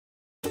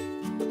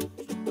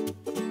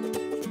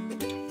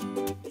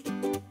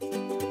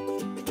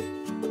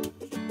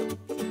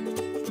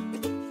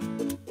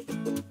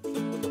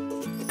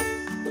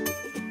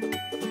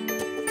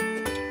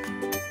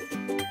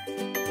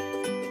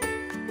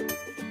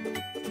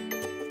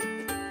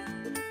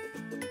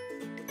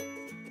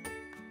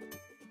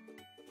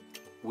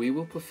We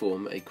will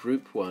perform a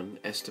Group 1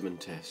 Esterman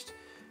test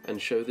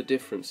and show the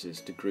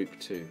differences to Group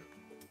 2.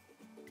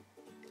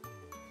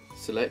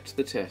 Select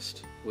the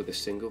test with a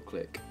single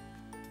click.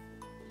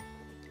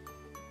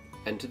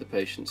 Enter the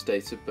patient's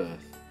date of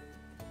birth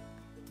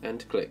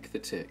and click the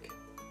tick.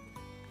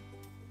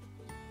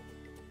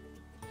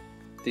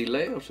 The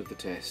layout of the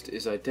test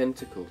is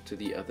identical to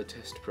the other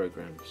test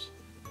programs.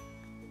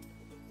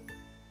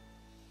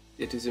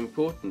 It is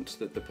important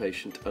that the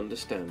patient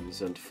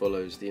understands and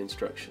follows the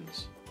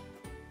instructions.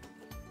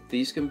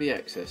 These can be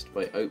accessed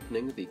by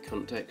opening the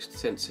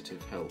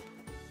context-sensitive help.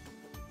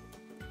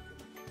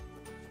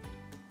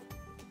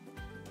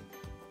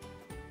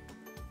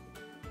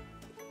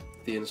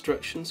 The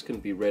instructions can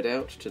be read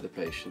out to the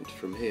patient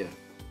from here.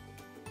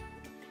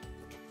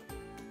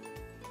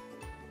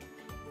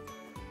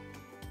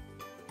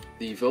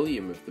 The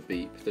volume of the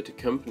beep that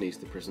accompanies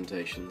the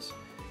presentations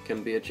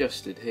can be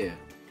adjusted here.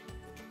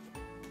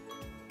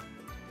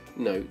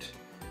 Note,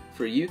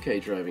 for a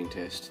UK driving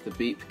test, the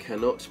beep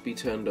cannot be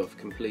turned off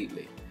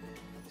completely.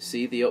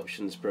 See the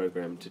options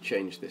program to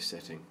change this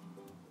setting.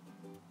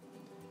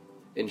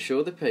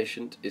 Ensure the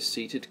patient is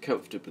seated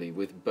comfortably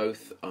with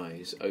both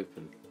eyes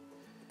open,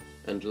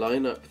 and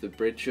line up the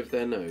bridge of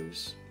their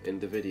nose in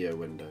the video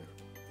window.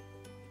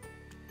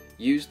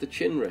 Use the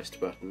chin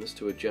rest buttons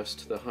to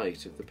adjust the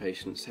height of the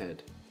patient's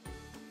head,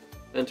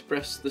 and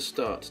press the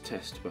Start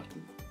Test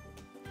button.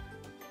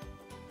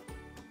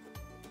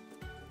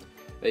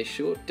 A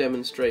short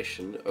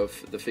demonstration of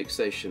the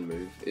fixation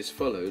move is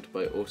followed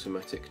by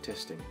automatic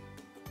testing.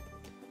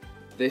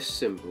 This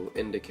symbol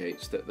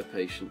indicates that the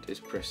patient is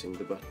pressing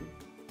the button.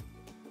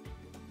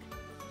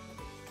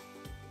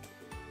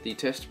 The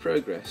test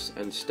progress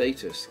and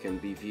status can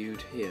be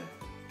viewed here,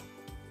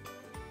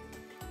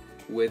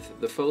 with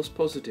the false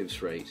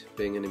positives rate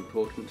being an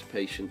important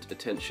patient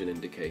attention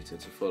indicator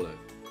to follow.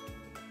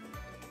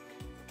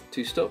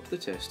 To stop the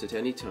test at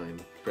any time,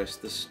 press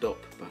the Stop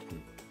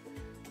button.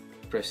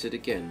 Press it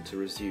again to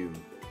resume.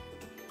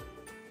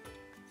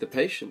 The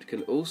patient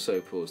can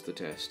also pause the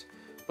test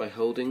by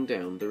holding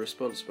down the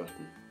response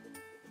button.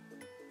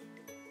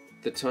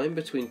 The time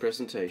between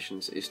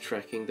presentations is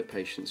tracking the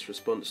patient's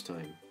response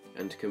time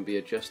and can be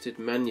adjusted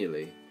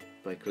manually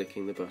by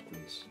clicking the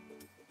buttons.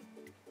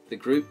 The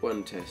Group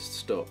 1 test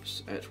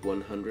stops at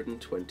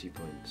 120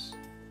 points.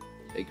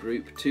 A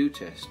Group 2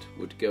 test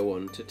would go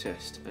on to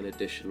test an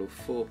additional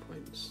 4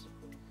 points.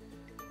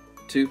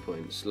 2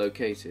 points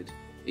located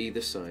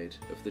either side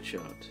of the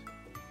chart,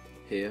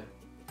 here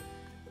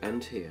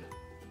and here.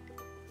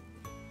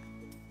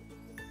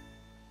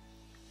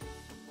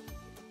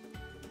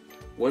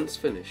 Once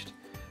finished,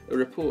 a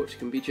report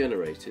can be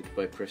generated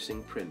by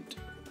pressing Print.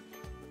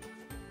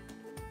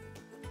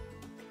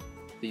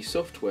 The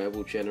software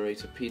will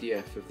generate a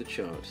PDF of the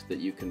chart that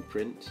you can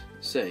print,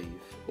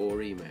 save,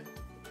 or email.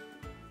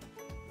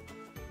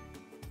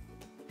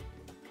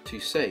 To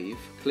save,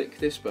 click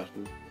this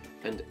button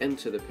and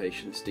enter the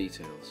patient's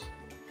details.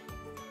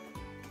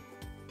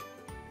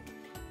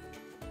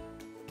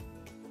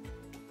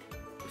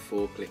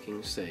 Before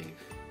clicking Save.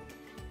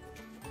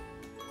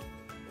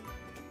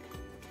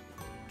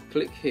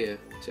 Click here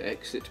to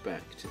exit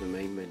back to the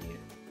main menu.